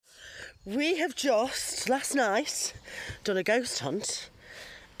We have just, last night, done a ghost hunt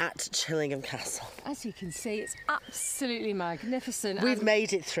at Chillingham Castle. As you can see, it's absolutely magnificent. We've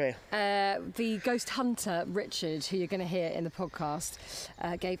made it through. The ghost hunter, Richard, who you're going to hear in the podcast,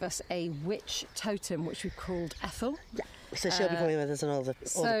 gave us a witch totem, which we've called Ethel. Yeah. So she'll be coming with us on all the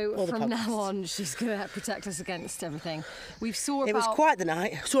from now on, she's going to protect us against everything. It was quite the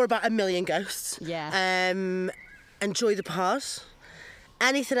night. Saw about 1 million ghosts. Yeah. Enjoy the pause.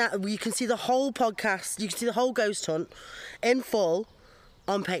 Anything else, you can see the whole podcast, you can see the whole ghost hunt in full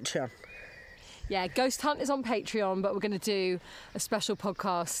on Patreon. Yeah, Ghost Hunt is on Patreon, but we're going to do a special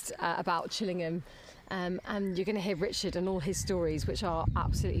podcast about Chillingham. And you're going to hear Richard and all his stories, which are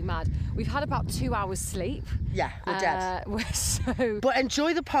absolutely mad. We've had about 2 hours sleep. Yeah, we're dead. So... But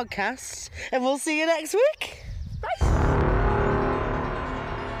enjoy the podcast, and we'll see you next week. Bye.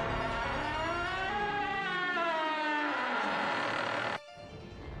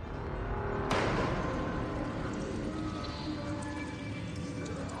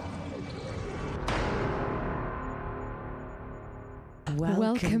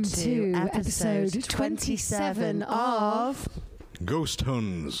 Welcome to episode 27 of Ghost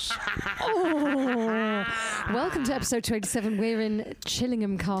Hunts. Welcome to episode 27. We're in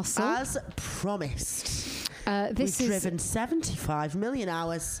Chillingham Castle. As promised. We've driven 75 million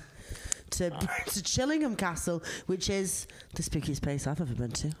hours to Chillingham Castle, which is the spookiest place I've ever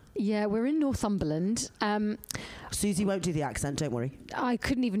been to. Yeah, we're in Northumberland. Susie won't do the accent, don't worry. I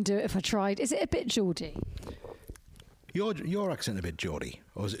couldn't even do it if I tried. Is it a bit Geordie? Your accent a bit Geordie,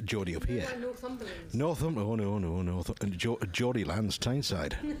 or is it Geordie up here? Northumberland. Northumberland, no. Geordie Land's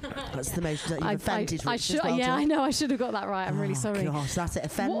Tyneside. That's the most that you've offended Rich as well, yeah, I know, I should have got that right. I'm really sorry. Gosh, that's it.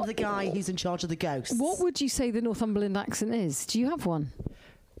 Offend the guy who's in charge of the ghosts. What would you say the Northumberland accent is? Do you have one?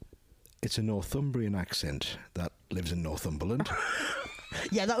 It's a Northumbrian accent that lives in Northumberland.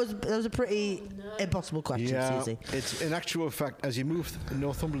 Yeah, that was a pretty impossible question, Susie. It's in actual fact, as you move,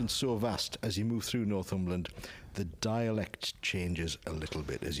 Northumberland's so vast, as you move through Northumberland, the dialect changes a little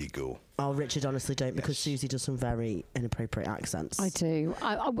bit as you go. Oh, Richard, honestly don't, because Susie does some very inappropriate accents. I do.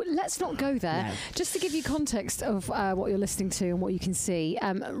 Let's not go there. No. Just to give you context of what you're listening to and what you can see,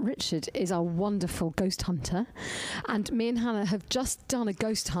 Richard is our wonderful ghost hunter, and me and Hannah have just done a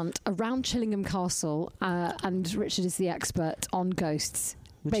ghost hunt around Chillingham Castle, and Richard is the expert on ghosts.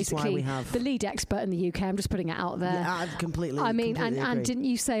 Which basically is why we have the lead expert in the UK. I'm just putting it out there. Yeah, I've completely. And didn't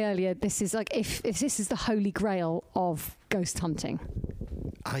you say earlier this is like if this is the holy grail of ghost hunting?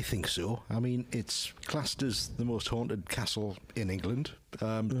 I think so. I mean, it's classed as the most haunted castle in England,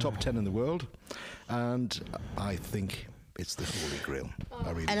 top 10 in the world, and I think it's the holy grail.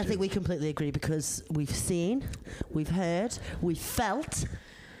 I think we completely agree, because we've seen, we've heard, we've felt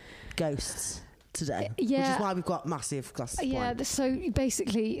ghosts today, which is why we've got massive glasses of wine. Yeah, so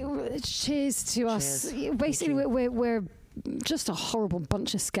basically, cheers to us. Basically, we're just a horrible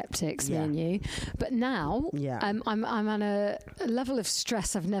bunch of skeptics, me and you. But now, I'm on a level of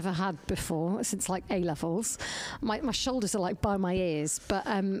stress I've never had before since like A levels. My shoulders are like by my ears, but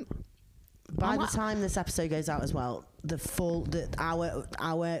by the time this episode goes out as well,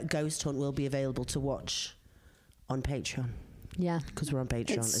 our ghost hunt will be available to watch on Patreon. Yeah, because we're on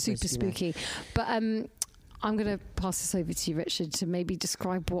Patreon. It's super spooky. But I'm going to pass this over to you, Richard, to maybe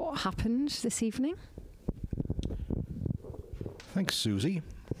describe what happened this evening. Thanks, Susie.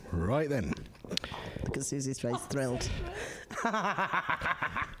 Right then. Look at Susie's face, thrilled.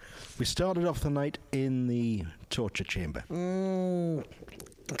 We started off the night in the torture chamber.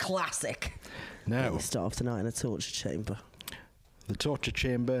 Classic. Now, we start off tonight in a torture chamber. The torture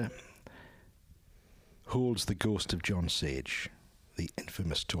chamber holds the ghost of John Sage, the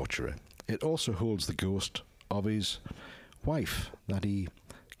infamous torturer. It also holds the ghost of his wife that he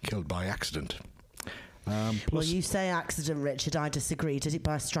killed by accident. Well, you say accident, Richard. I disagree. Did it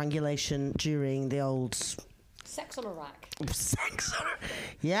by strangulation during the old... Sex on a rack. Sex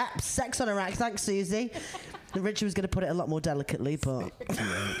on a rack. Thanks, Susie. Richard was going to put it a lot more delicately, but...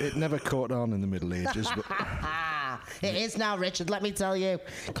 It never caught on in the Middle Ages. But it is now, Richard, let me tell you.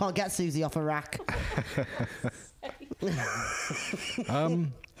 Can't get Susie off a rack.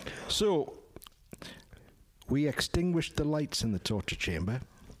 So, we extinguished the lights in the torture chamber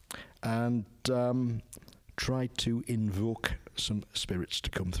and tried to invoke some spirits to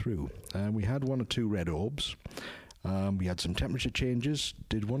come through. We had 1 or 2 red orbs. We had some temperature changes.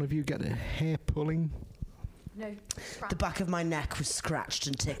 Did one of you get a hair pulling? No. The back of my neck was scratched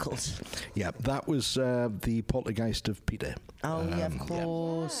and tickled. Yeah, that was the poltergeist of Peter. Oh, yeah, of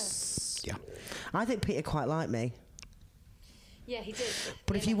course. Yeah. I think Peter quite liked me. Yeah, he did.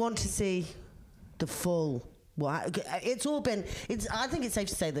 But if you want to see the full Well, it's all been. I think it's safe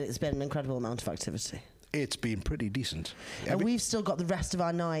to say that it's been an incredible amount of activity. It's been pretty decent. And we've still got the rest of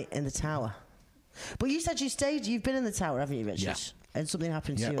our night in the tower. But you said you've been in the tower, haven't you, Richard? Yeah. And something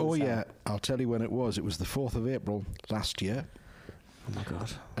happened to you. Oh, yeah. I'll tell you when it was. It was the 4th of April last year. Oh, my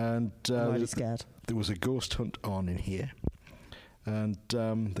God. And I'm already scared. There was a ghost hunt on in here. And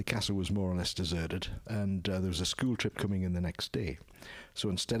the castle was more or less deserted. And there was a school trip coming in the next day. So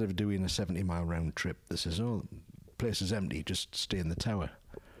instead of doing a 70-mile round trip, they says, oh, the place is empty, just stay in the tower.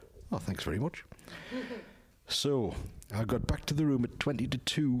 Oh, thanks very much. So I got back to the room at 20 to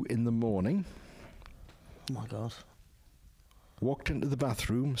 2 in the morning. Oh, my God. Walked into the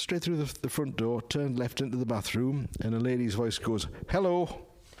bathroom, straight through the front door, turned left into the bathroom, and a lady's voice goes, hello.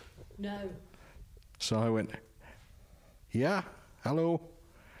 No. So I went, yeah, hello.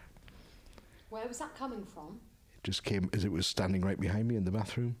 Where was that coming from? It just came as it was standing right behind me in the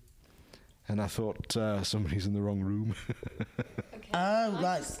bathroom. And I thought, somebody's in the wrong room. Okay. Oh,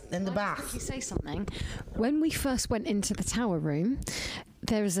 right, in the bath. Can you say something? When we first went into the tower room,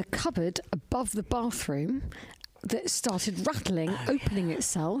 there is a cupboard above the bathroom that started rattling, opening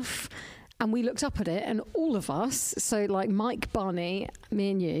itself. And we looked up at it, and all of us, so like Mike, Barney,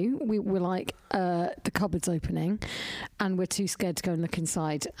 me and you, we were like, the cupboard's opening, and we're too scared to go and look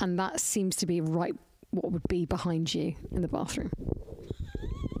inside. And that seems to be right what would be behind you in the bathroom.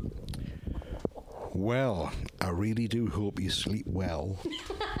 Well, I really do hope you sleep well.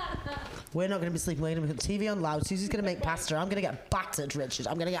 We're not going to be sleeping. We're going to put the TV on loud. Susie's going to make pasta. I'm going to get battered, Richard.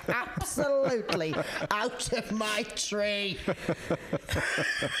 I'm going to get absolutely out of my tree.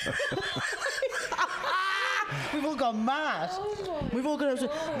 We've all gone mad. We've all gone.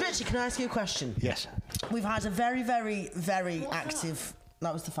 Richard, can I ask you a question? Yes. We've had a very, very, very active.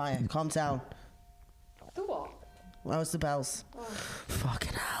 That was the fire. Calm down. The what? That was the bells. Oh.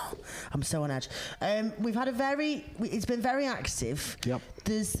 Fucking hell. I'm so on edge. We've had it's been very active. Yep.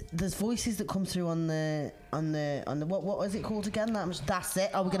 There's voices that come through on the what was it called again? That's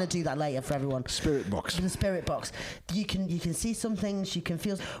it. Oh, we're going to do that later for everyone. Spirit box. The spirit box. You can see some things, you can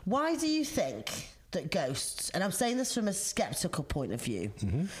feel. Why do you think that ghosts, and I'm saying this from a skeptical point of view,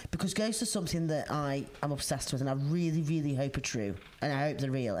 because ghosts are something that I am obsessed with, and I really, really hope are true, and I hope they're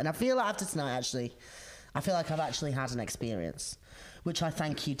real. And I feel like after tonight, actually, I feel like I've actually had an experience, which I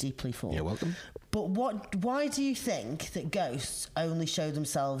thank you deeply for. You're welcome. But why do you think that ghosts only show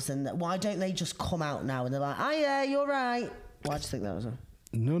themselves, and why don't they just come out now and they're like, oh yeah, you're right? Why do you think that was?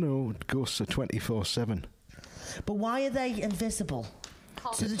 No, ghosts are 24/7. But why are they invisible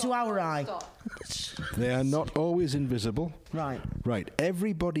to our eye? They are not always invisible. Right.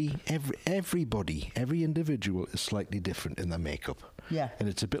 Every individual is slightly different in their makeup. Yeah. And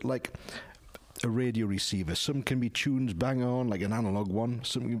it's a bit like a radio receiver. Some can be tuned bang on, like an analog one.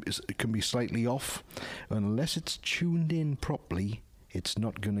 Some can be slightly off. Unless it's tuned in properly, it's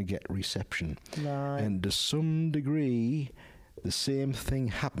not going to get reception. Right. And to some degree, the same thing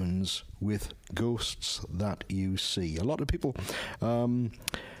happens with ghosts that you see. A lot of people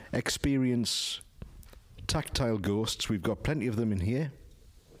experience tactile ghosts. We've got plenty of them in here.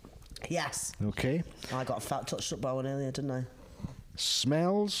 Yes. Okay. I got touched up by one earlier, didn't I?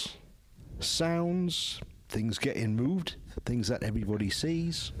 Smells, sounds, things getting moved, things that everybody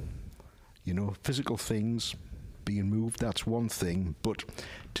sees. Physical things being moved, that's one thing. But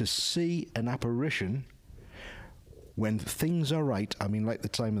to see an apparition when things are right, I mean, like the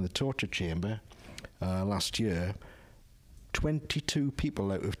time in the torture chamber last year, 22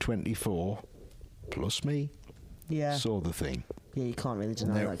 people out of 24, plus me, saw the thing. Yeah, you can't really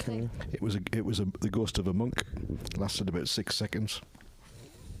deny that, can you? It was the ghost of a monk. Lasted about 6 seconds.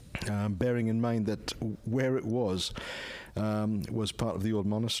 Bearing in mind that where it was part of the old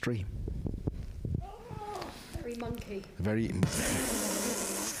monastery. Very monkey. Very.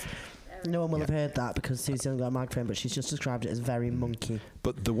 No one will have heard that because Susie hasn't got a microphone, but she's just described it as very monkey.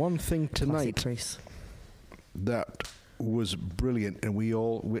 But the one thing tonight that was brilliant, and we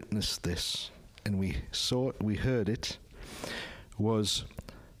all witnessed this, and we saw it, we heard it, was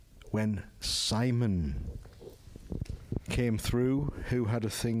when Simon came through, who had a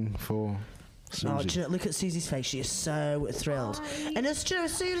thing for Susie. Oh, do you know, look at Susie's face. She is so thrilled. And as soon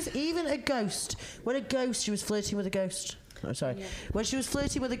as even a ghost, she was flirting with a ghost. Oh, sorry. Yeah. When she was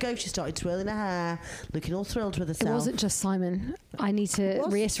flirting with a ghost, she started twirling her hair, looking all thrilled with herself. It wasn't just Simon. I need to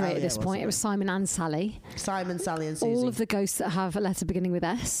reiterate at this point. It was Simon and Sally. Simon, Sally and Susie. All of the ghosts that have a letter beginning with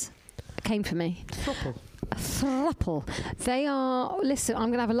S came for me. A throuple. They are. Listen, I'm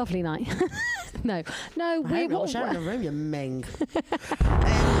going to have a lovely night. No, we're not sharing a room, you ming.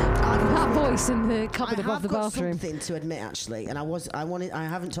 That voice in the cupboard above the bathroom. I have got something to admit, actually, and I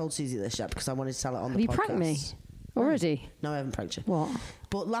haven't told Susie this yet because I wanted to tell it on the podcast. Have you pranked me already? No, I haven't pranked you. What?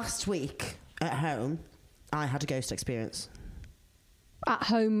 But last week at home, I had a ghost experience. At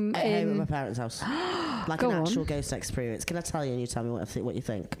home at my parents' house. Like an actual ghost experience. Can I tell you and you tell me what you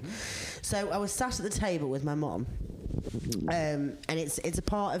think? So I was sat at the table with my mum, and it's a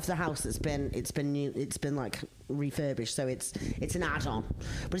part of the house that's been like refurbished, so it's an add-on,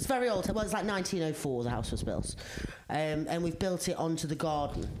 but it's very old. Well, it's like 1904 the house was built, and we've built it onto the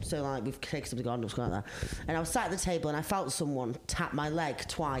garden, so like we've taken some of the garden up like that. And I was sat at the table and I felt someone tap my leg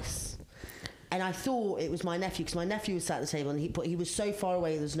twice. And I thought it was my nephew, because my nephew was sat at the table, but he was so far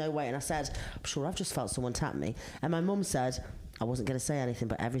away, there's no way. And I said, I'm sure I've just felt someone tap me. And my mum said, I wasn't going to say anything,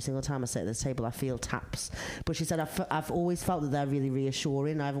 but every single time I sit at this table, I feel taps. But she said, I've always felt that they're really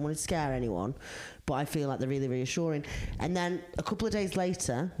reassuring. I haven't wanted to scare anyone, but I feel like they're really reassuring. And then a couple of days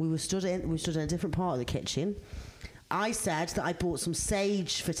later, we stood in a different part of the kitchen. I said that I bought some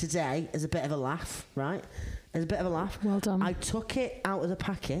sage for today as a bit of a laugh, right? As a bit of a laugh. Well done. I took it out of the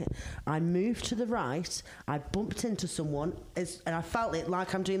packet. I moved to the right. I bumped into someone, and I felt it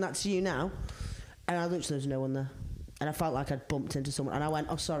like I'm doing that to you now. And I looked, there was no one there. And I felt like I'd bumped into someone. And I went,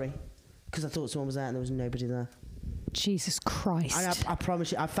 oh, sorry. Because I thought someone was there and there was nobody there. Jesus Christ. And I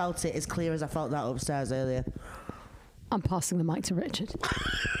promise you, I felt it as clear as I felt that upstairs earlier. I'm passing the mic to Richard.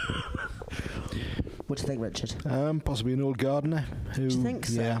 What do you think, Richard? Possibly an old gardener. Do you think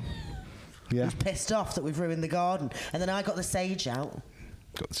so? Yeah. He's pissed off that we've ruined the garden. And then I got the sage out.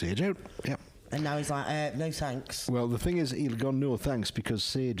 Got the sage out, yeah. And now he's like, no thanks. Well, the thing is, he'll go no thanks, because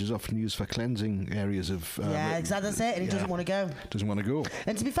sage is often used for cleansing areas of... yeah, exactly, that's it. And he doesn't want to go. Doesn't want to go.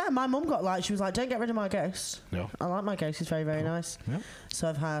 And to be fair, my mum she was like, don't get rid of my ghost. No. I like my ghost. He's very, very nice. Yeah.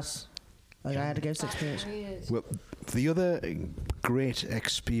 So I had a ghost experience. Well, the other great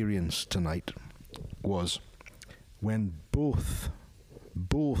experience tonight was when both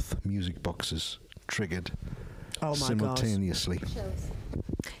music boxes triggered simultaneously.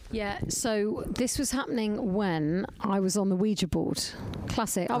 Yeah, so this was happening when I was on the Ouija board.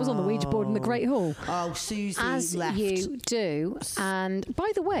 Classic. I was on the Ouija board in the Great Hall. Oh, Susie as left. you do. And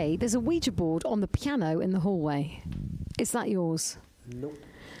by the way, there's a Ouija board on the piano in the hallway. Is that yours? Nope.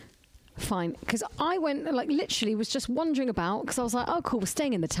 Fine, because I went, literally was just wandering about, because I was like, oh cool, we're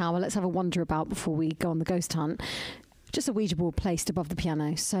staying in the tower, let's have a wander about before we go on the ghost hunt. Just a Ouija board placed above the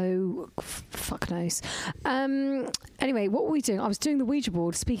piano, so fuck knows. Anyway, what were we doing? I was doing the Ouija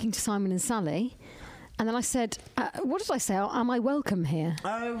board, speaking to Simon and Sally, and then I said, what did I say? Am I welcome here?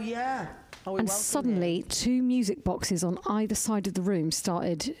 Oh, yeah. And suddenly, here? 2 music boxes on either side of the room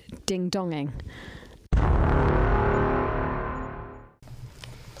started ding-donging.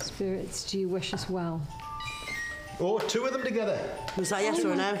 Spirits, do you wish us well? Oh, 2 of them together. Was that yes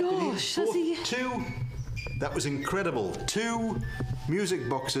or no? Gosh, 2. That was incredible. 2 music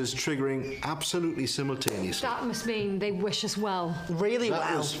boxes triggering absolutely simultaneously. That must mean they wish us well. Really well.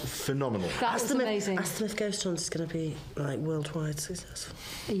 That was phenomenal. That was amazing. Ask them if Ghost Hunt is going to be worldwide successful.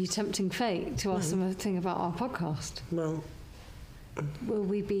 Are you tempting fate to ask them a thing about our podcast? Well, will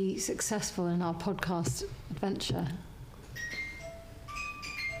we be successful in our podcast adventure?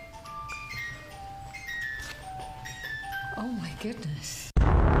 Oh my goodness.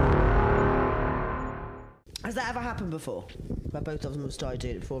 Has that ever happened before? Where both of them have started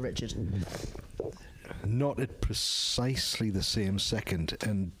doing it before Richard? Not at precisely the same second.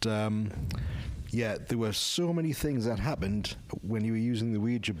 And there were so many things that happened when you were using the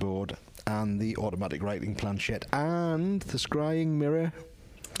Ouija board and the automatic writing planchette and the scrying mirror.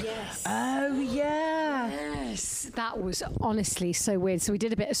 Yes. Oh, yeah. Yes. That was honestly so weird. So we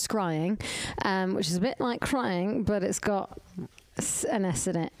did a bit of scrying, which is a bit like crying, but it's got an S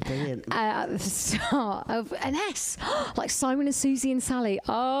in it. Brilliant. At the start of an S. Like Simon and Susie and Sally.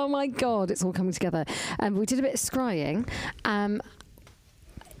 Oh, my God. It's all coming together. We did a bit of scrying.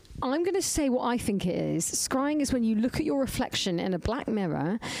 I'm going to say what I think it is. Scrying is when you look at your reflection in a black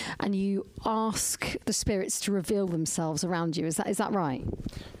mirror and you ask the spirits to reveal themselves around you. Is that right?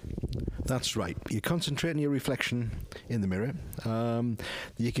 That's right. You concentrate on your reflection in the mirror.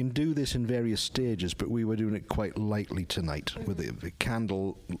 You can do this in various stages, but we were doing it quite lightly tonight with the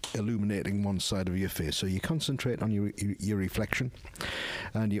candle illuminating one side of your face. So you concentrate on your reflection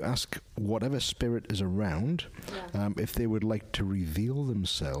and you ask whatever spirit is around if they would like to reveal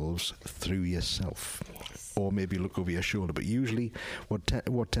themselves through yourself. Yes. Or maybe look over your shoulder. But usually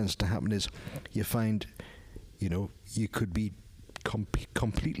what tends to happen is you find, you could be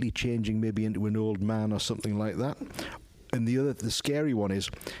completely changing maybe into an old man or something like that. And the scary one is,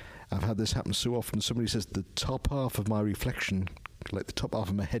 I've had this happen so often, somebody says the top half of my reflection like the top half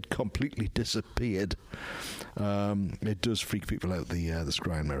of my head completely disappeared. It does freak people out, the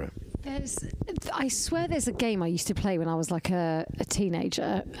scrying mirror. I swear there's a game I used to play when I was like a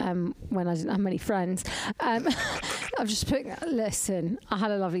teenager, when I didn't have many friends. I'm just putting, listen, I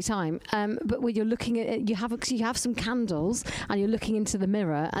had a lovely time. But when you're looking at it, you have some candles and you're looking into the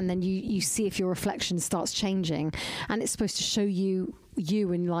mirror, and then you see if your reflection starts changing, and it's supposed to show you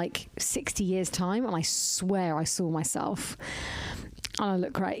in like 60 years time, and I swear I saw myself and I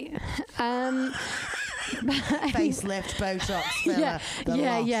look great. Facelift, Botox, filler. Yeah.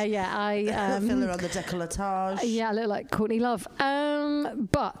 I filler on the décolletage. Yeah, I look like Courtney Love.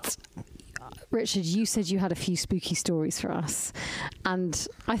 But Richard, you said you had a few spooky stories for us, and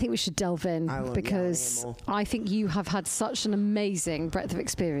I think we should delve in because I think you have had such an amazing breadth of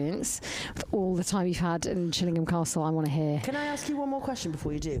experience with all the time you've had in Chillingham Castle. I want to hear. Can I ask you one more question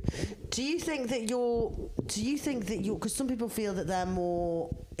before you do? Do you think that you're, because some people feel that they're more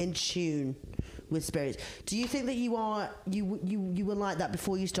in tune with spirits. Do you think that you were like that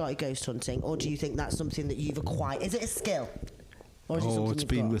before you started ghost hunting, or do you think that's something that you've acquired? Is it a skill? Or is it something it's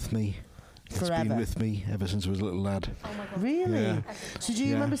been with me. Forever. It's been with me ever since I was a little lad. Oh my God. Really? Yeah. So do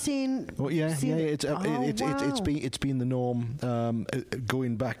you remember seeing? Well, yeah. It's been the norm.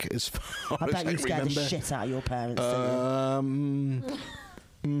 Going back as far as I bet you scared remember. the shit out of your parents.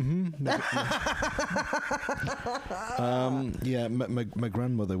 My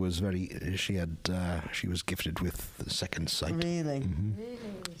grandmother was she was gifted with second sight. Really? Mm-hmm. Really?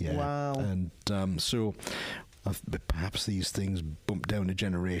 Yeah. Wow. And so perhaps these things bump down a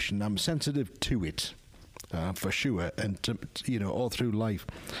generation. I'm sensitive to it, for sure, and all through life,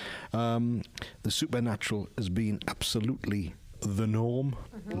 the supernatural has been absolutely the norm,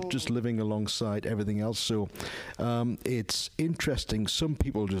 just living alongside everything else. So it's interesting. Some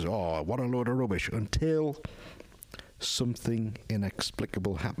people just, what a load of rubbish, until something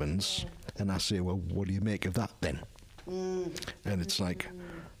inexplicable happens, and I say, well, what do you make of that then? And it's like,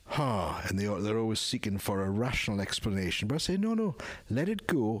 and they're always seeking for a rational explanation. But I say, no, let it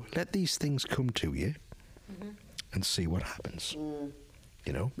go. Let these things come to you, and see what happens.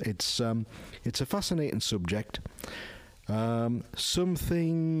 It's a fascinating subject. Some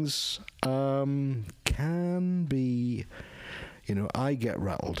things can be, I get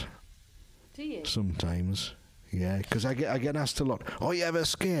rattled. Do you? Sometimes, yeah, because I get asked a lot. Are you ever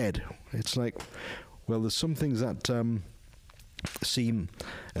scared? It's like, well, there's some things that seem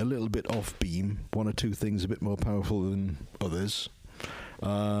a little bit off beam. One or two things a bit more powerful than others.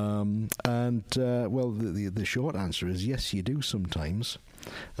 Well, the short answer is yes, you do sometimes.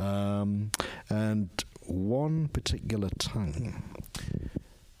 And one particular time,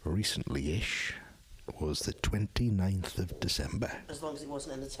 recently-ish, was the 29th of December. As long as it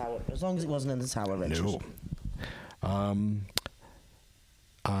wasn't in the tower. Richard. No.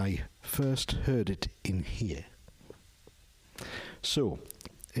 I first heard it in here. So,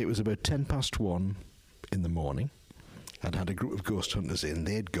 it was about 1:10 in the morning. I'd had a group of ghost hunters in.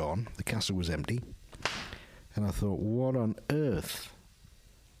 They'd gone. The castle was empty. And I thought, what on earth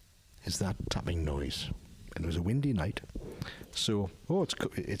is that tapping noise? And it was a windy night. So,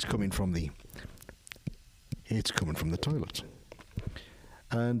 it's coming from the toilet.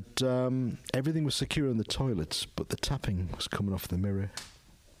 And everything was secure in the toilets, but the tapping was coming off the mirror.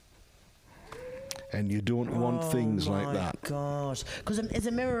 And you don't want things like that. Oh, my gosh. Because is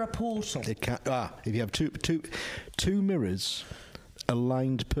a mirror a portal? It can, if you have two mirrors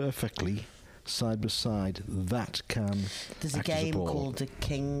aligned perfectly side by side, that can. There's a game called The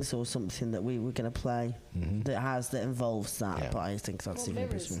Kings or something that we were going to play that involves that, but I think that's even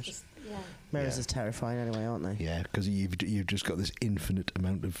business. Mirrors is terrifying anyway, aren't they? Yeah, because you've just got this infinite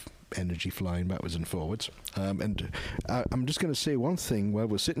amount of energy flying backwards and forwards. And I'm just going to say one thing while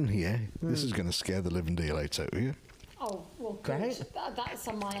we're sitting here. This is going to scare the living daylights out of you. Oh, well, great. That's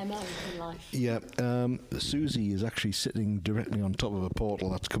on my MO in life. Yeah, Susie is actually sitting directly on top of a portal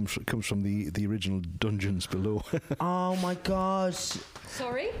that comes from the original dungeons below. Oh my God!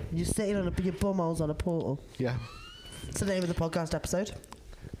 Sorry? You're sitting on your bumholes on a portal. Yeah. It's the name of the podcast episode.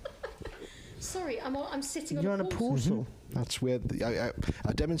 Sorry, I'm sitting on You're a portal. That's where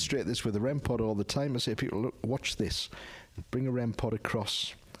I demonstrate this with a REM pod all the time. I say, people, look, watch this. Bring a REM pod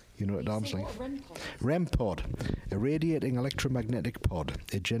across. At arm's length. REM pod, a radiating electromagnetic pod.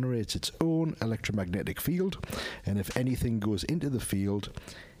 It generates its own electromagnetic field, and if anything goes into the field,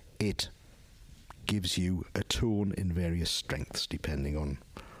 it gives you a tone in various strengths depending on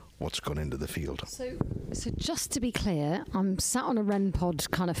what's gone into the field. So just to be clear, I'm sat on a REM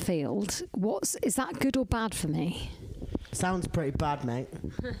pod kind of field. Is that good or bad for me? Sounds pretty bad, mate.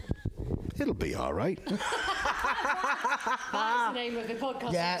 It'll be all right. That's the name of the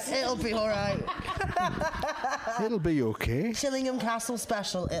podcast. Yeah, it'll be all right. It'll be okay. Chillingham Castle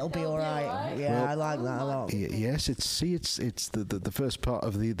special. It'll be all right. Yeah, well, I like that a lot. Yes, it's the first part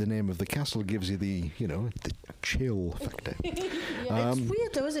of the name of the castle gives you the chill factor. It's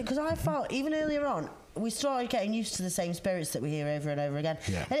weird though, isn't it? Because I felt even earlier on we started getting used to the same spirits that we hear over and over again,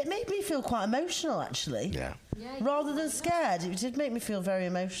 and it made me feel quite emotional actually. Yeah. Rather than scared, it did make me feel very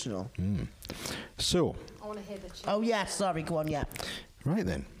emotional. So. I want to hear the chill. Oh yeah, sorry. Go on. Yeah. Right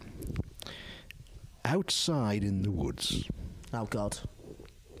then. Outside in the woods. Oh God.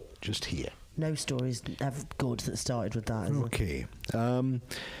 Just here. No stories ever good that started with that. Okay. And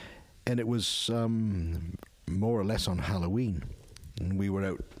it was more or less on Halloween. And we were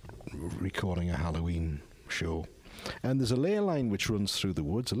out recording a Halloween show. And there's a ley line which runs through the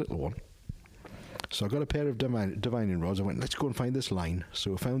woods, a little one. So I got a pair of divining rods. I went, let's go and find this line.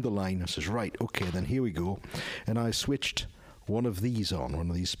 So I found the line. I says, right, okay, then here we go. And I switched one of these on, one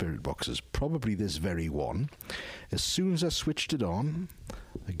of these spirit boxes, probably this very one. As soon as I switched it on,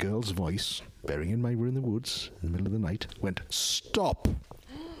 a girl's voice, bearing in mind we're in the woods in the middle of the night, went, stop.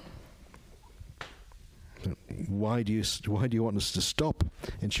 Why do you want us to stop?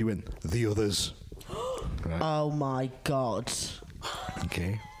 And she went, the others. Right. Oh my God.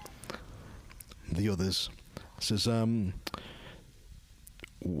 Okay. The others. Says,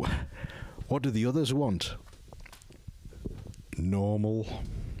 what do the others want? Normal.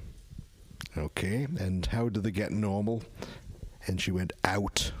 Okay, and how do they get normal? And she went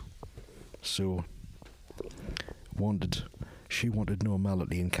out. So she wanted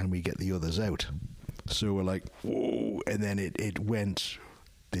normality, and can we get the others out? So we're like, whoa, and then it went,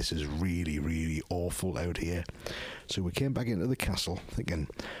 this is really, really awful out here. So we came back into the castle thinking,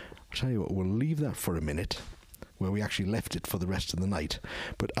 I'll tell you what, we'll leave that for a minute, where we actually left it for the rest of the night.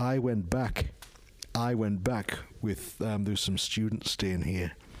 But I went back with, there was some students staying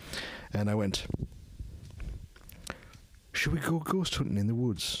here, and I went, should we go ghost hunting in the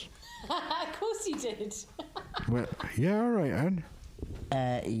woods? Of course you did. Well, yeah, all right, Anne.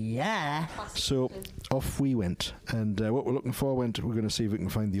 Yeah. So off we went, and what we're looking for, we're going to see if we can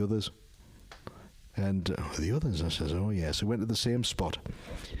find the others. And the others, I says, oh yeah. So we went to the same spot,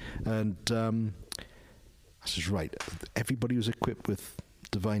 and I says, right, everybody was equipped with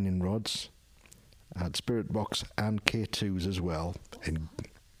divining rods, had spirit box and K2s as well, and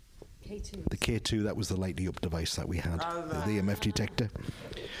K2. the K2, that was the lightly up device that we had, the EMF detector.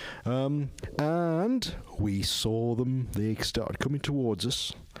 And we saw them. They started coming towards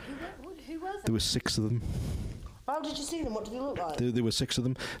us. Who were they? There were 6 of them. How did you see them? What did they look like? There were 6 of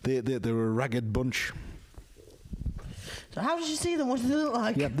them. They were a ragged bunch. So how did you see them? What did they look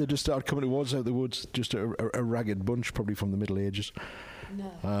like? Yeah, they just started coming towards out the woods. Just a ragged bunch, probably from the Middle Ages.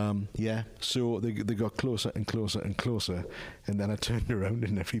 No. Yeah, so they got closer and closer and closer, and then I turned around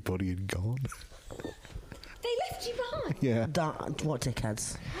and everybody had gone. They left you behind? Yeah. What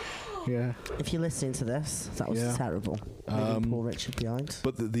dickheads. Yeah. If you're listening to this, that was terrible. Leaving poor Richard behind.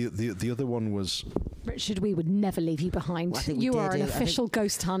 But the other one was... Richard, we would never leave you behind. Well, you are an official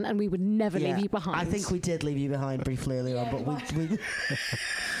ghost hunt, and we would never leave you behind. I think we did leave you behind briefly earlier on, but we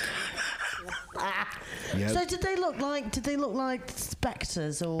Yeah. So did they look like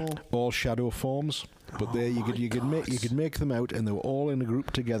spectres or all shadow forms? But there you could make them out, and they were all in a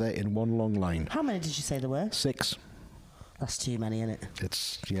group together in one long line. How many did you say there were? 6. That's too many, isn't it?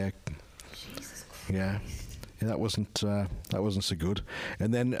 It's yeah. Jesus Christ. Yeah. Yeah, that wasn't so good.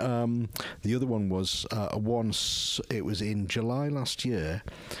 And then the other one was once it was in July last year.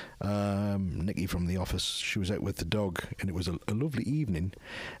 Nikki from the office, she was out with the dog, and it was a lovely evening.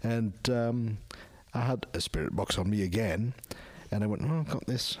 And I had a spirit box on me again, and I went, "Oh, I've got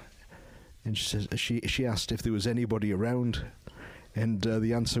this." And she says, she asked if there was anybody around, and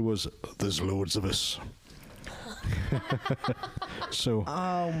the answer was, "There's loads of us." So.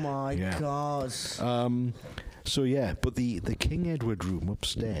 Oh my God. So yeah, but the King Edward room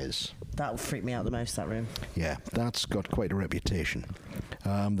upstairs. That would freak me out the most, that room. Yeah, that's got quite a reputation.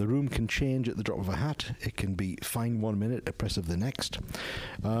 The room can change at the drop of a hat. It can be fine 1 minute, a press of the next.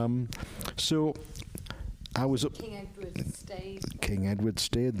 So I was up... King Edward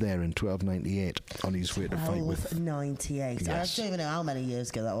stayed there in 1298 on his way to fight with... 1298. Yes. I don't even know how many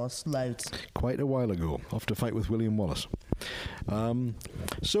years ago that was. Loads. Quite a while ago, off to fight with William Wallace.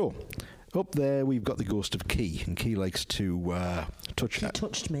 So... Up there, we've got the ghost of Key, and Key likes to touch... He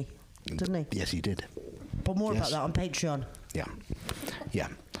touched me, didn't he? Yes, he did. But more about that on Patreon. Yeah. Yeah.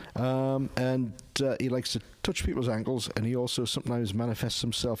 And he likes to touch people's ankles, and he also sometimes manifests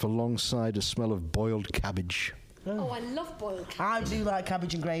himself alongside a smell of boiled cabbage. Oh, I love boiled cabbage. I do like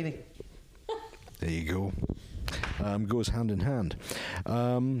cabbage and gravy. There you go. goes hand in hand.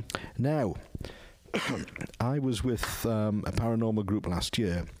 Now, I was with a paranormal group last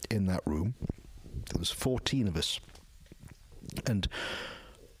year in that room. There was 14 of us. And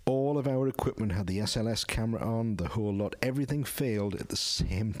all of our equipment had the SLS camera on, the whole lot. Everything failed at the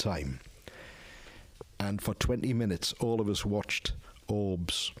same time. And for 20 minutes, all of us watched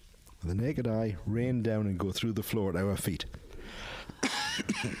orbs with the naked eye rain down and go through the floor at our feet.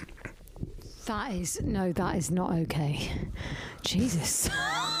 That is not okay. Jesus.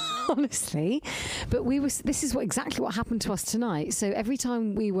 Honestly, but this is exactly what happened to us tonight. So every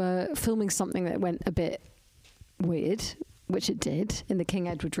time we were filming something that went a bit weird, which it did in the King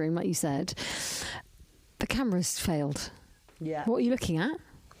Edward room, like you said, the cameras failed. Yeah. What are you looking at?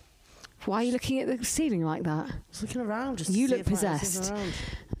 Why are you looking at the ceiling like that? I was looking around. You look possessed.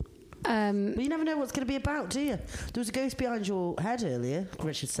 But you never know what's going to be about, do you? There was a ghost behind your head earlier,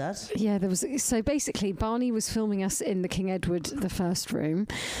 Richard said. Yeah, there was. So basically, Barney was filming us in the King Edward, the first room,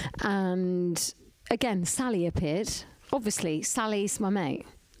 and again, Sally appeared. Obviously, Sally's my mate.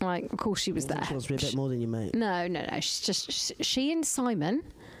 Like, of course she was there. She wants to be a bit more than your mate. No. She's just she and Simon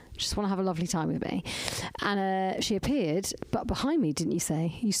just want to have a lovely time with me, and she appeared, but behind me, didn't you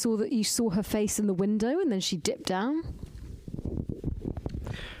say? You saw her face in the window, and then she dipped down.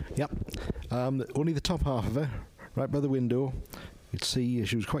 Yep. Only the top half of her, right by the window. You'd see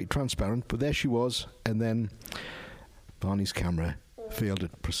she was quite transparent, but there she was, and then Barney's camera failed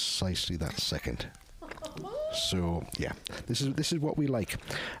at precisely that second. So yeah, this is what we like.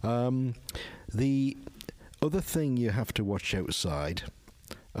 The other thing you have to watch outside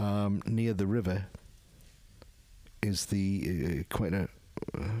near the river is the quite an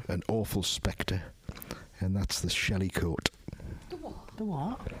awful spectre, and that's the Shellycoat. The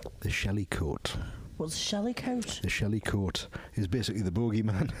what? The Shellycoat. What's Shellycoat? The Shellycoat is basically the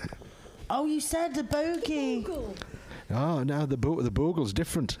bogeyman. Oh, you said the bogey. Oh, now the bogle's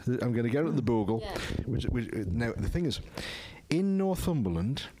different. I'm going to get at the bogle. Yeah. Which, now, the thing is, in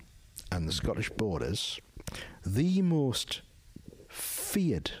Northumberland and the Scottish borders, the most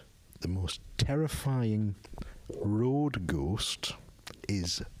feared, the most terrifying road ghost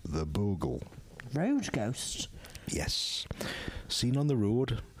is the bogle. Road ghost? Yes. Seen on the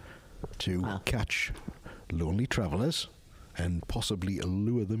road to catch lonely travellers and possibly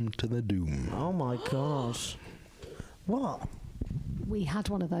lure them to their doom. Oh my gosh. What? We had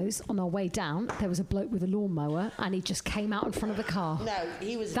one of those on our way down. There was a bloke with a lawnmower, and he just came out in front of the car. No,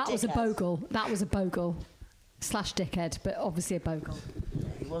 he was. That was a bogle. That was a bogle / dickhead, but obviously a bogle.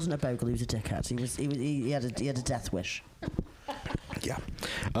 He wasn't a bogle. He was a dickhead. He had a death wish. Yeah.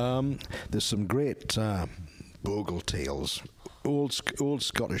 There's some great bogle tales. Old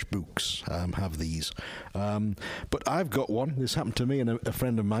Scottish books have these. But I've got one. This happened to me and a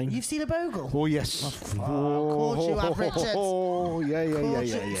friend of mine. You've seen a bogle? Oh, yes. Of course you have, Richard. Oh,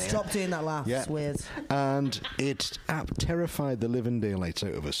 yeah. Stop doing that laugh. Yeah. It's weird. And it terrified the living daylights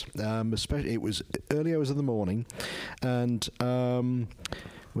out of us. Especially, it was early hours of the morning, and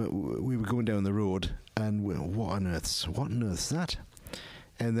we were going down the road, and what on earth's that?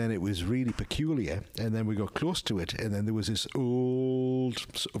 And then it was really peculiar, and then we got close to it, and then there was this old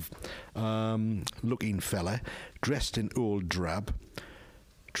sort of looking fella dressed in old drab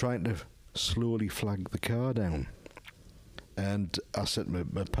trying to slowly flag the car down. And I said to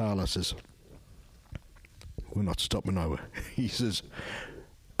my pal, I says, "We're not stopping now." He says,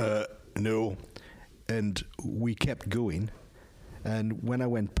 "No." And we kept going, and when I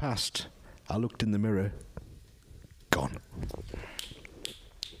went past, I looked in the mirror, gone.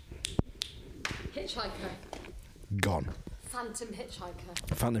 Hitchhiker. Gone. Phantom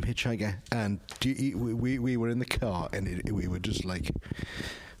hitchhiker. Phantom hitchhiker. And we were in the car, and we were just like,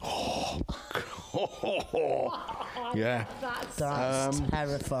 oh. Yeah. That's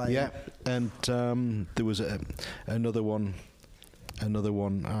terrifying. Yeah. And there was another one.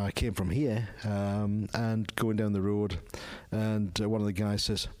 I came from here and going down the road, and one of the guys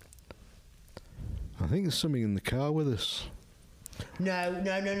says, "I think there's something in the car with us."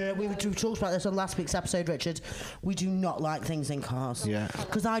 No. We talked about this on last week's episode, Richard. We do not like things in cars. Yeah.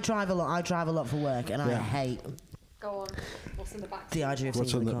 Because I drive a lot for work, and I hate. Go on. What's in the back seat? The idea of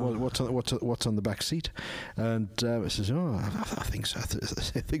things in the car. What's on the back seat? And he says, "Oh, I think so.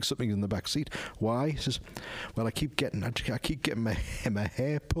 I think something's in the back seat." Why? He says, "Well, I keep getting my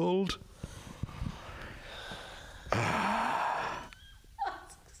hair pulled."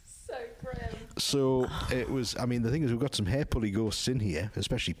 So it was. I mean, the thing is, we've got some hair pully ghosts in here,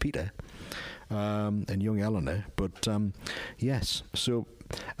 especially Peter and young Eleanor. But yes, so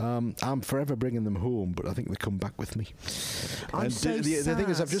I'm forever bringing them home, but I think they come back with me. I'm and so the thing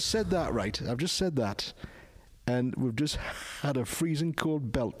is, sad. I've just said that, right? I've just said that, and we've just had a freezing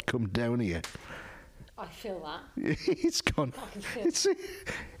cold belt come down here. I feel that. It's gone. I can feel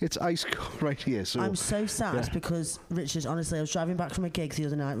it's ice cold right here. So I'm so sad because, Richard, honestly, I was driving back from a gig the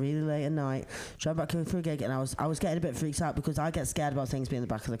other night, really late at night, driving back from a gig, and I was getting a bit freaked out because I get scared about things being in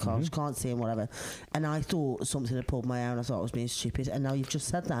the back of the car. I just can't see them, whatever. And I thought something had pulled my hair, and I thought I was being stupid. And now you've just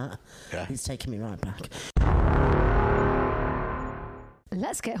said that. Yeah. It's taking me right back.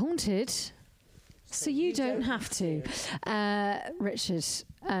 Let's get haunted. So you don't have to. Richard,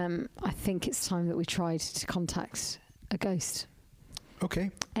 I think it's time that we tried to contact a ghost. Okay.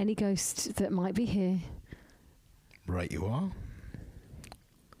 Any ghost that might be here. Right you are.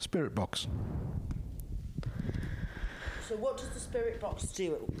 Spirit box. So what does the spirit box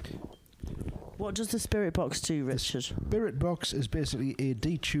do? What does the spirit box do, Richard? The spirit box is basically a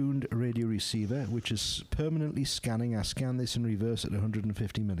detuned radio receiver which is permanently scanning. I scan this in reverse at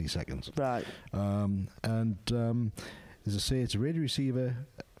 150 milliseconds. Right. As I say, it's a radio receiver,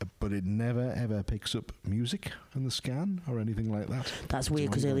 but it never ever picks up music on the scan or anything like that. That's weird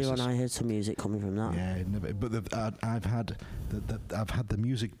because earlier on I heard some music coming from that. Yeah, it never. But I've had the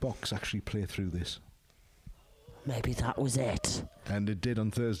music box actually play through this. Maybe that was it. And it did on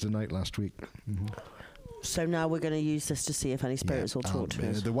Thursday night last week. Mm-hmm. So now we're going to use this to see if any spirits will talk to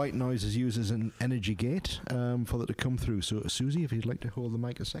us. The white noise is used as an energy gate for that to come through. So, Susie, if you'd like to hold the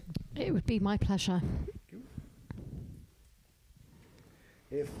mic a second. It would be my pleasure.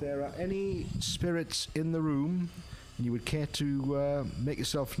 If there are any spirits in the room and you would care to make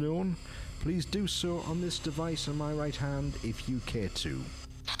yourself known, please do so on this device on my right hand if you care to.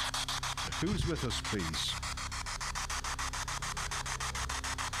 Who's with us, please?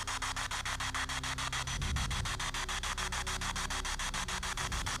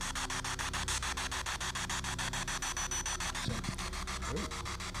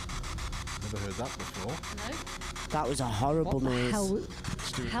 Never heard that before. No. That was a horrible noise. What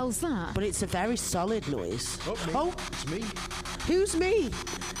the hell's that? But it's a very solid noise. Oh, it's me. Who's me?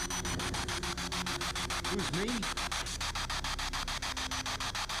 Who's me?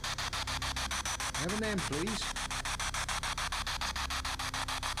 Have a name, please.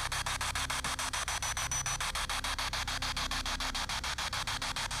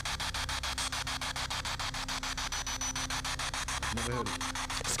 Never heard it.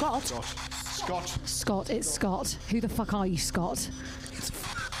 Scott, it's Scott. Who the fuck are you, Scott?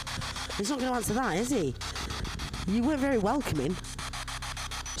 He's not going to answer that, is he? You weren't very welcoming,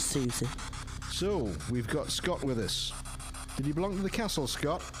 Susie. So, we've got Scott with us. Did you belong to the castle,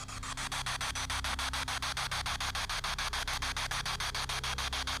 Scott?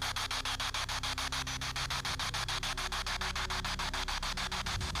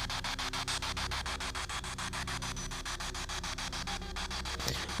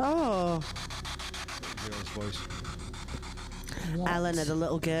 Oh. Girl's voice. What? Eleanor, the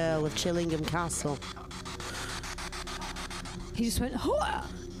little girl of Chillingham Castle. He just went, Hua!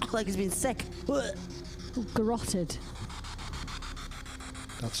 Like he's been sick. Garrotted.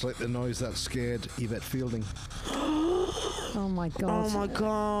 That's like the noise that scared Yvette Fielding. Oh my god. Oh my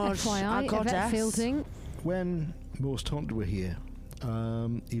god. FYI, Yvette Fielding. When Most Haunted were here,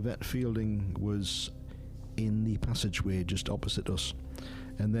 Yvette Fielding was in the passageway just opposite us.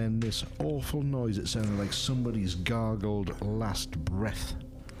 And then this awful noise, it sounded like somebody's gargled last breath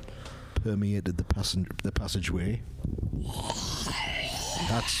permeated the passageway.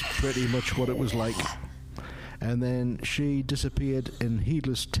 That's pretty much what it was like. And then she disappeared in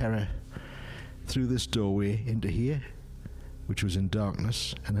heedless terror through this doorway into here, which was in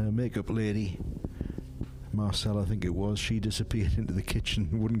darkness, and her makeup lady, Marcel I think it was, she disappeared into the kitchen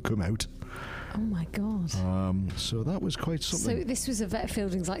and wouldn't come out. Oh my god. So that was quite something. So this was Yvette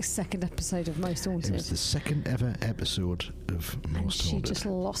Fielding's second episode of Most Haunted. It was the second ever episode of Most Haunted. And she just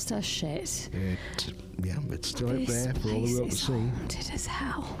lost her shit. It's still out there for all the world to see. Haunted as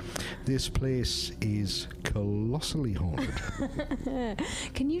hell. This place is colossally haunted.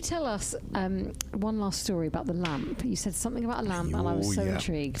 Can you tell us one last story about the lamp? You said something about a lamp, and I was so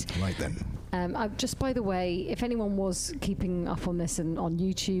intrigued. Right then. Just by the way, if anyone was keeping up on this and on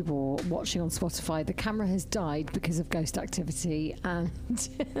YouTube or watching on Spotify, the camera has died because of ghost activity, and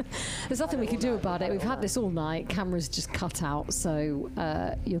there's nothing we can do about it. We've had this all night. Camera's just cut out, so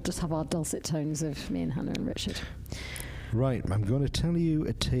you'll just have our dulcet tones of me and Hannah and Richard. Right, I'm going to tell you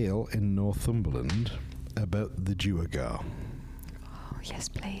a tale in Northumberland about the Duergar. Oh, yes,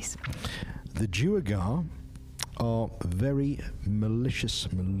 please. The Duergar are very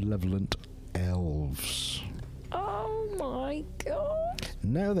malicious, malevolent elves. Oh my god.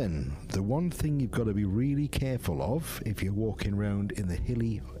 Now then, the one thing you've got to be really careful of if you're walking around in the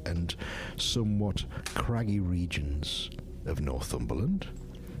hilly and somewhat craggy regions of Northumberland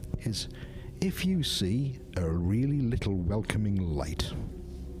is if you see a really little welcoming light,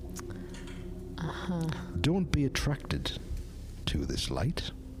 don't be attracted to this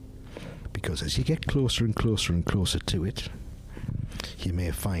light, because as you get closer and closer and closer to it, you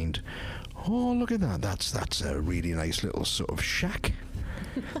may find, oh, look at that, that's a really nice little sort of shack.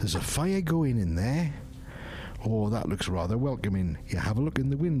 There's a fire going in there. Oh, that looks rather welcoming. You have a look in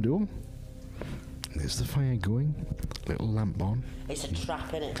the window. There's the fire going. Little lamp on. It's a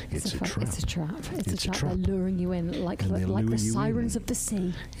trap, isn't it? It's a trap. It's a trap. It's a trap. They're luring you in like the sirens of the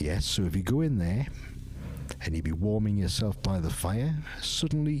sea. Yes, so if you go in there and you be warming yourself by the fire,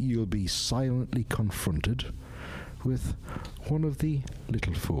 suddenly you'll be silently confronted with one of the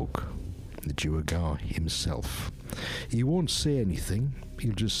little folk, the Duergar himself. He won't say anything.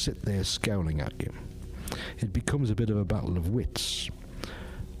 He'll just sit there scowling at you. It becomes a bit of a battle of wits.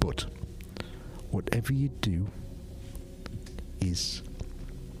 But whatever you do is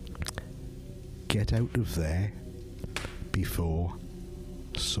get out of there before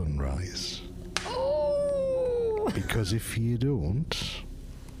sunrise. Oh! Because if you don't,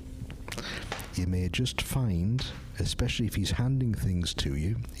 you may just find, especially if he's handing things to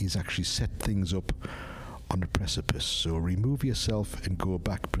you, he's actually set things up on a precipice. So remove yourself and go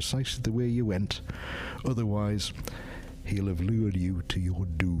back precisely the way you went. Otherwise, he'll have lured you to your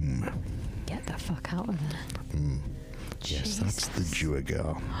doom. Get the fuck out of there. Yes, that's the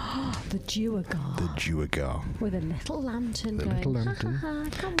Duergar. The Duergar. The Duergar. With a little lantern the going, little lantern. Ha,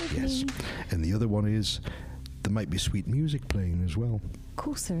 come with yes. me. And the other one is, there might be sweet music playing as well. Of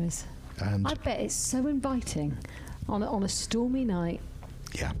course there is. And I bet it's so inviting on a stormy night.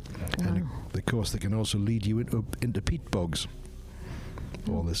 Yeah. Wow. And of course they can also lead you into peat bogs.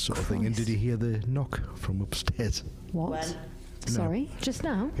 All this sort of thing. And did you hear the knock from upstairs? What? When? Sorry, just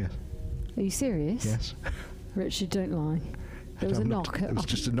now? Yes. Are you serious? Yes. Richard, don't lie. There was a knock. It was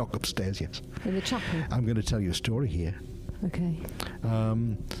just a knock upstairs, yes. In the chapel? I'm going to tell you a story here. Okay.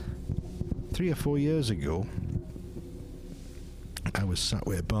 3 or 4 years ago, I was sat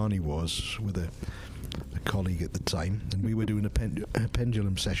where Barney was with a colleague at the time, and we were doing a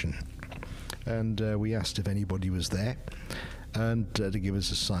pendulum session. And we asked if anybody was there, and to give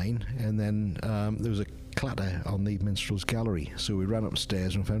us a sign. And then there was a clatter on the minstrel's gallery, so we ran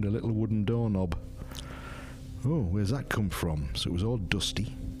upstairs and found a little wooden doorknob. Oh, where's that come from? So it was all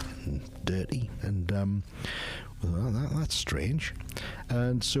dusty and dirty, and well, that's strange.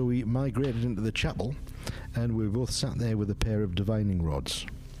 And so we migrated into the chapel, and we both sat there with a pair of divining rods,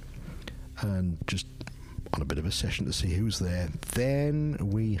 and just on a bit of a session to see who's there. Then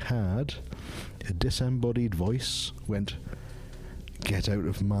we had a disembodied voice went, "Get out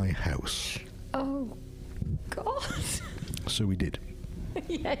of my house." Oh, God. So we did.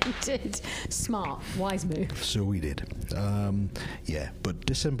 Yeah, you did. Smart, wise move. So we did. Yeah, but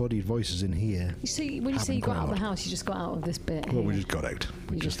disembodied voices in here. So when you say you got out of the house, you just got out of this bit. Well, here. we just got out.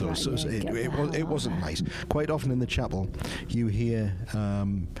 We You just just thought right, yeah, it wasn't nice. Quite often in the chapel, you hear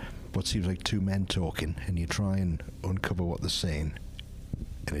what seems like two men talking, and you try and uncover what they're saying,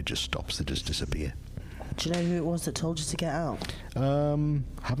 and it just stops. They just disappear. Do you know who it was that told you to get out?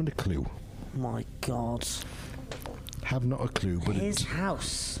 Haven't a clue. My God. Have not a clue. But his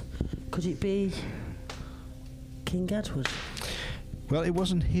house. Could it be King Edward? Well, it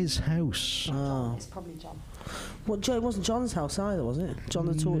wasn't his house. Oh. It's probably John. Well, it wasn't John's house either, was it? John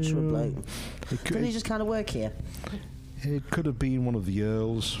the Torturer bloke. Didn't he just kind of work here? It could have been one of the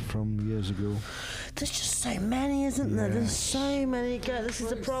Earls from years ago. There's just so many, isn't there? There's so many. This is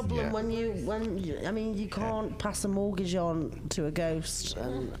the problem when you can't pass a mortgage on to a ghost,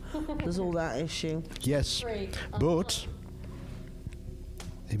 and there's all that issue. Yes, but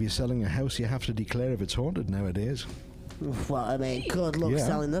if you're selling a house, you have to declare if it's haunted nowadays. Well, I mean, good luck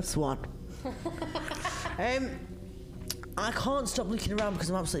selling this one. I can't stop looking around because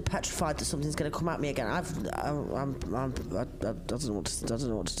I'm absolutely petrified that something's going to come at me again. I don't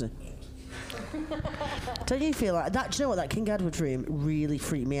know what to do. Don't you feel like that? Do you know what, that King Edward room really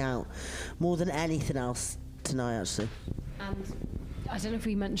freaked me out more than anything else tonight, actually. And I don't know if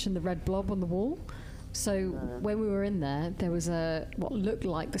we mentioned the red blob on the wall. So when we were in there was what looked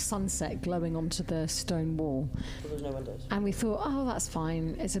like the sunset glowing onto the stone wall. There was no windows. And we thought, oh, that's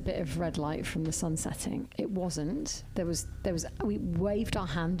fine. It's a bit of red light from the sun setting. It wasn't. We waved our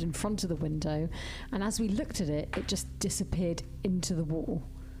hand in front of the window, and as we looked at it, it just disappeared into the wall.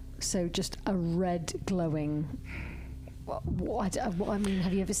 So just a red glowing I mean,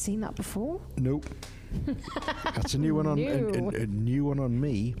 have you ever seen that before? Nope. That's a new one on a new one on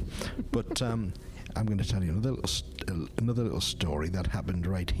me. But I'm going to tell you another little story that happened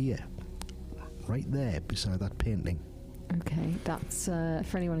right here, right there beside that painting. Okay, that's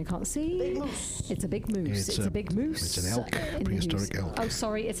for anyone who can't see. Big moose. It's a big moose. It's a big moose. It's an elk, prehistoric elk. Oh,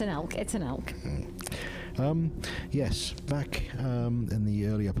 sorry, it's an elk. It's an elk. Yes, back in the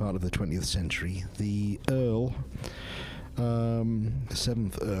earlier part of the 20th century, the Earl, the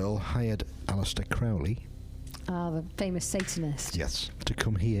 7th Earl, hired Aleister Crowley. The famous Satanist. Yes, to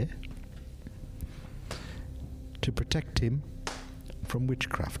come here to protect him from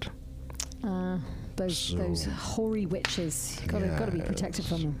witchcraft. Those hoary witches. Got to be protected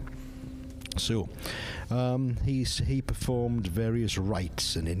from them. So, he performed various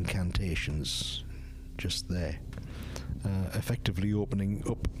rites and incantations just there, effectively opening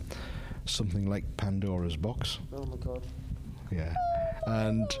up something like Pandora's box. Oh my God. Yeah.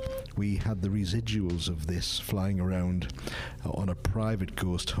 And we had the residuals of this flying around on a private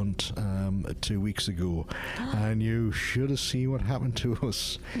ghost hunt 2 weeks ago, and you should have seen what happened to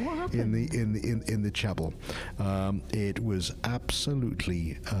us in the chapel. It was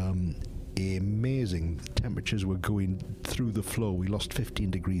absolutely amazing. Temperatures were going through the floor. We lost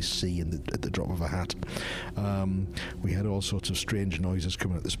 15 degrees C at the drop of a hat. We had all sorts of strange noises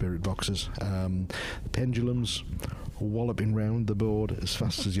coming out the spirit boxes. Pendulums walloping round the board as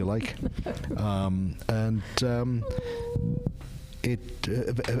fast as you like.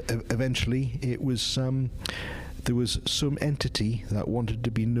 Eventually it was there was some entity that wanted to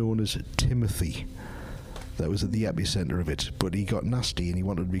be known as Timothy that was at the epicenter of it, but he got nasty and he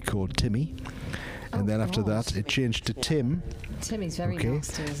wanted to be called Timmy. And then after that it changed to Tim. Timmy's very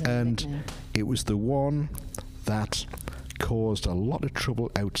nasty, isn't it? And it was the one that caused a lot of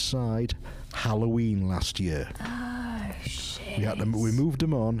trouble outside Halloween last year. Oh shit. We moved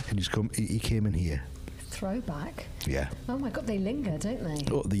him on and he came in here. Throwback. Yeah. Oh my God, they linger, don't they?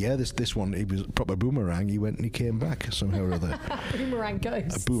 Oh yeah, this one, he was a proper boomerang. He went and he came back somehow or other. Boomerang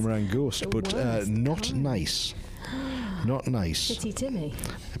ghost. A boomerang ghost, but not kind. Nice. Not nice. Shitty Timmy.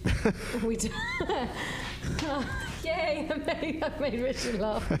 We do. Yay! I made Richard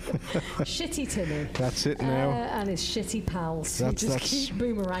laugh. Shitty Timmy. That's it now. And his shitty pals who just keep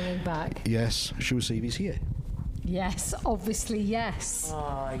boomeranging back. Yes. Should we see if he's here? Yes, obviously yes.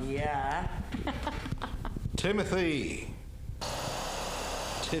 Oh yeah. Timothy.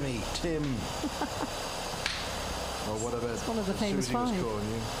 Timmy. Tim. Or whatever. It's one of the famous Susie was five. calling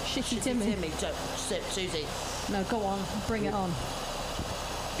you. Shitty Timmy. Susie. No, go on. Bring it on.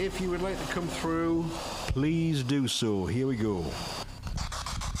 If you would like to come through, please do so. Here we go.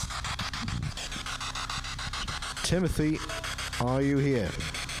 Timothy, are you here?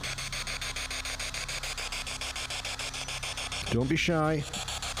 Don't be shy.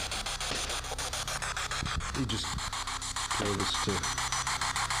 You just told us to.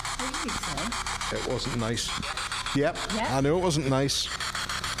 What did you say? It wasn't nice. Yep. I know it wasn't nice.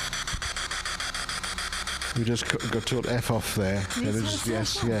 We just got told F off there.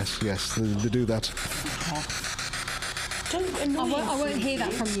 Yes. They do that. Don't annoy I won't hear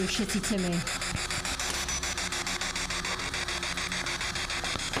that from you, shitty Timmy.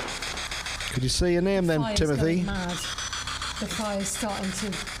 Could you say your name then, Timothy? Going mad. The fire's starting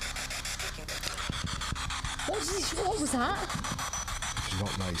to. What was that? It's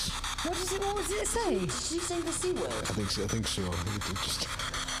not nice. What does it say? Did you say the C word? I think so. It just.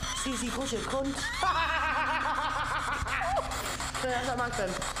 Susie, cause you a cunt. That's not my fun.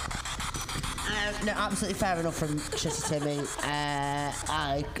 No, absolutely fair enough from Shitty Timmy.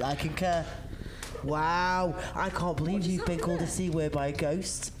 I concur. Wow, I can't believe you've been called a C word by a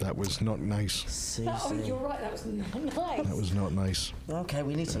ghost. That was not nice. Susie. Oh, you're right, that was not nice. That was not nice. Okay,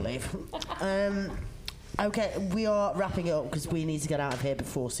 we need to leave. Okay, we are wrapping it up because we need to get out of here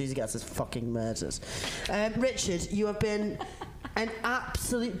before Susie gets us fucking murdered. Richard, you have been an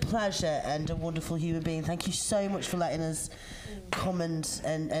absolute pleasure and a wonderful human being. Thank you so much for letting us come and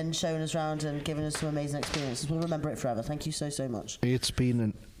showing us around and giving us some amazing experiences. We'll remember it forever. Thank you so much. It's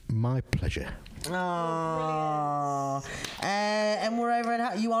been my pleasure. Aww. And we're over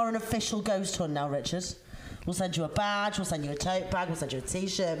at you are an official ghost hunt now, Richard. We'll send you a badge, we'll send you a tote bag, we'll send you a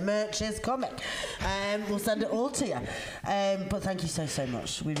t-shirt, merches, comic. We'll send it all to you. But thank you so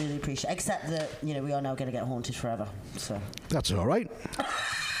much. We really appreciate it. Except that, we are now going to get haunted forever. So that's all right.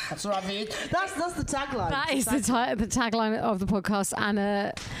 That's all right, Viv. That's the tagline. That is the tagline of the podcast. And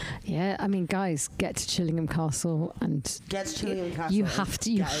I mean, guys, get to Chillingham Castle and get to Chillingham Castle.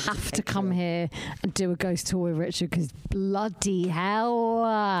 You have to come here and do a ghost tour with Richard because bloody hell,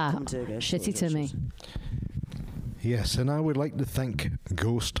 come to a ghost shitty Timmy. Yes, and I would like to thank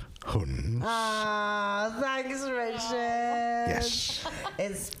Ghost Huns. Ah, thanks, Richard. Yes.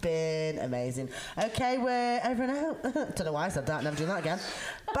 It's been amazing. Okay, we're over and out. Don't know why I said that. Never do that again.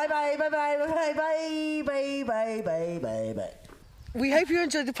 Bye, bye, bye, bye, bye, bye, bye, bye, bye, bye, bye. We hope you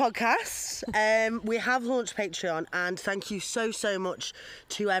enjoyed the podcast. We have launched Patreon, and thank you so much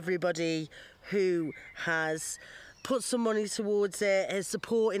to everybody who has put some money towards it, is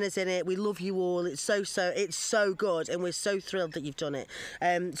supporting us in it. We love you all. It's so good, and we're so thrilled that you've done it.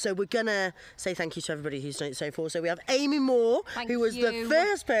 So we're gonna say thank you to everybody who's done it so far. So we have Amy Moore, who was the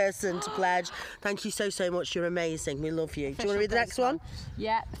first person to pledge. Thank you so much. You're amazing. We love you. Do you want to read the next one?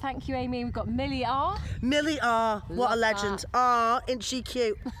 Yeah, thank you, Amy. We've got Millie R. Millie R. What a legend. R, isn't she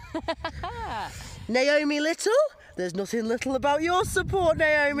cute? Naomi Little. There's nothing little about your support,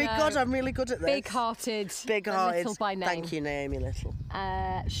 Naomi. No. God, I'm really good at this. Big-hearted. Little by name. Thank you, Naomi Little.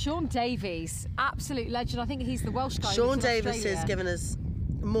 Sean Davies, absolute legend. I think he's the Welsh guy. Sean Davies has given us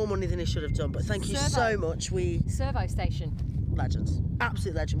more money than he should have done, but thank you so much. Servo Station. Legends.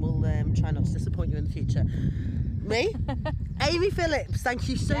 Absolute legend. We'll try not to disappoint you in the future. Me? Amy Phillips. Thank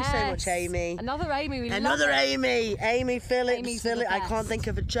you so much, Amy. Another Amy. Amy Phillips. Amy's I can't think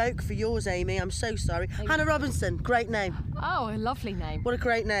of a joke for yours, Amy. I'm so sorry. Amy. Hannah Robinson. Great name. Oh, a lovely name. What a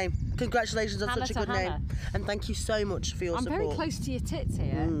great name. Congratulations on Hannah such a good name. And thank you so much for your support. I'm very close to your tits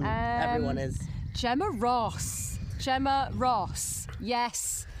here. Everyone is. Gemma Ross.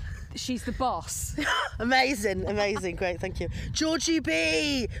 Yes. She's the boss. Amazing. Great, thank you. Georgie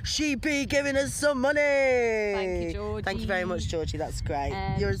B. She be giving us some money. Thank you, Georgie. Thank you very much, Georgie. That's great.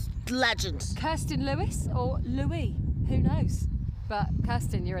 You're a legend. Kirsten Lewis or Louis. Who knows? But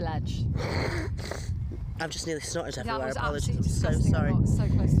Kirsten, you're a ledge. I've just nearly snotted everywhere. That was Apologies. I'm so sorry. So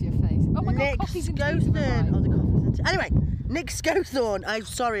close to your face. Oh my Nick God, coffee's in Scowthorne. Oh, the coffee's in Anyway, Nick Scowthorne. I'm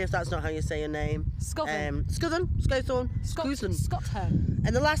sorry if that's not how you say your name. Scotland. Scowthorne.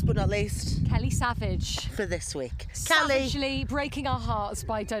 And the last but not least, Kelly Savage. For this week. Savagely breaking our hearts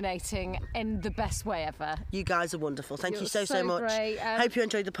by donating in the best way ever. You guys are wonderful. Thank you so much. Great. Hope you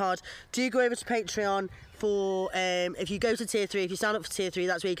enjoyed the pod. Do go over to Patreon for if you go to tier 3, if you sign up for tier 3,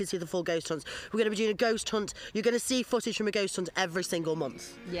 that's where you can see the full ghost hunts. We're going to be doing a ghost hunt. You're going to see footage from a ghost hunt every single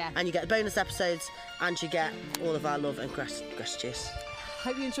month. Yeah. And you get bonus episodes, and you get all of our love and gratitude.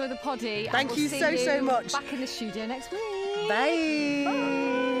 Hope you enjoy the poddy. Thank you so much. Back in the studio next week. Bye.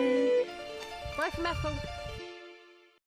 Bye from Ethel.